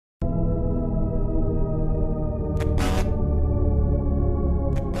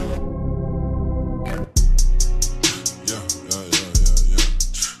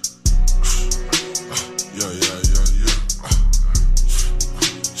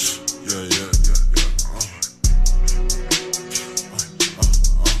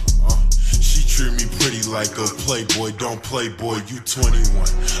like a Playboy, don't play boy, you 21.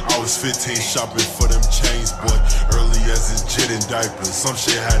 I was 15 shopping for them chains, boy. Early as a jit and diapers, some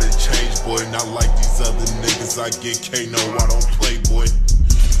shit had to change, boy. Not like these other niggas, I get K, no, I don't play, boy.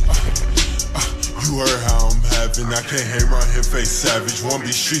 You heard how I'm having, I can't hang around here face savage. Wanna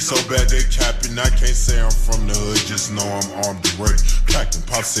be street so bad they capping, I can't say I'm from the hood, just know I'm armed and ready. Cracked and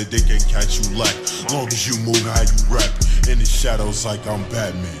Pop said they can't catch you lack, long as you move how you rap. In the shadows like I'm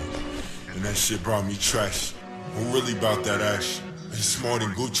Batman, and that shit brought me trash. I'm really about that action, it's more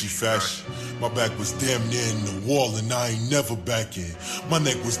than Gucci fashion. My back was damn near in the wall and I ain't never back in. My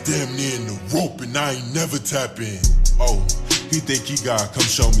neck was damn near in the rope and I ain't never tap in. Oh, he think he got, come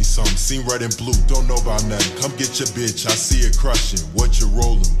show me something. Seen red and blue, don't know about nothing. Come get your bitch, I see it crushing. What you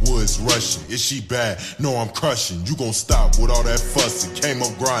rolling, woods rushing. Is she bad? No, I'm crushing. You gon' stop with all that fussing. Came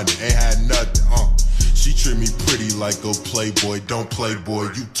up grinding, ain't had nothing, She treat me pretty like a Playboy, don't play boy,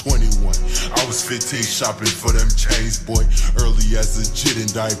 you 21. I was 15 shopping for them chains, boy. Early as a jit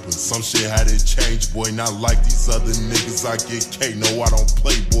and diapers, some shit had to change, boy. Not like these other niggas, I get K, no, I don't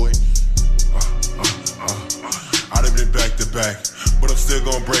play, boy. I done been back to back, but I'm still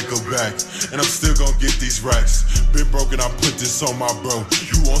gonna break her back, and I'm still gonna get these racks. Been broken, I put this on my bro,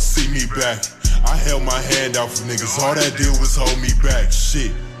 you won't see me back. I held my hand out for niggas, all that did was hold me back,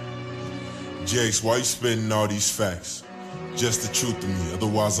 shit. Jx, why you spitting all these facts? Just the truth to me,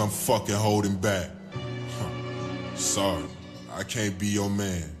 otherwise I'm fucking holding back. Sorry, I can't be your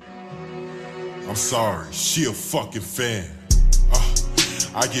man. I'm sorry, she a fucking fan.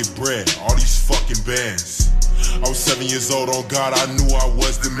 I get bread, all these fucking bands. I was 7 years old, on God, I knew I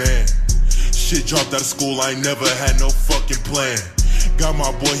was the man. Shit dropped out of school, I ain't never had no fucking plan. Got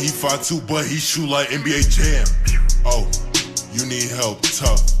my boy, he 5'2", but he shoot like NBA Jam. Oh, you need help,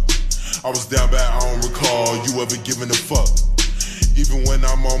 tough. I was down bad, I don't recall you ever giving a fuck. Even when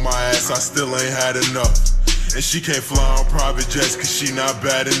I'm on my ass, I still ain't had enough. And she can't fly on private jets, cause she not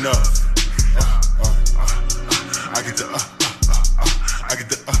bad enough. I get the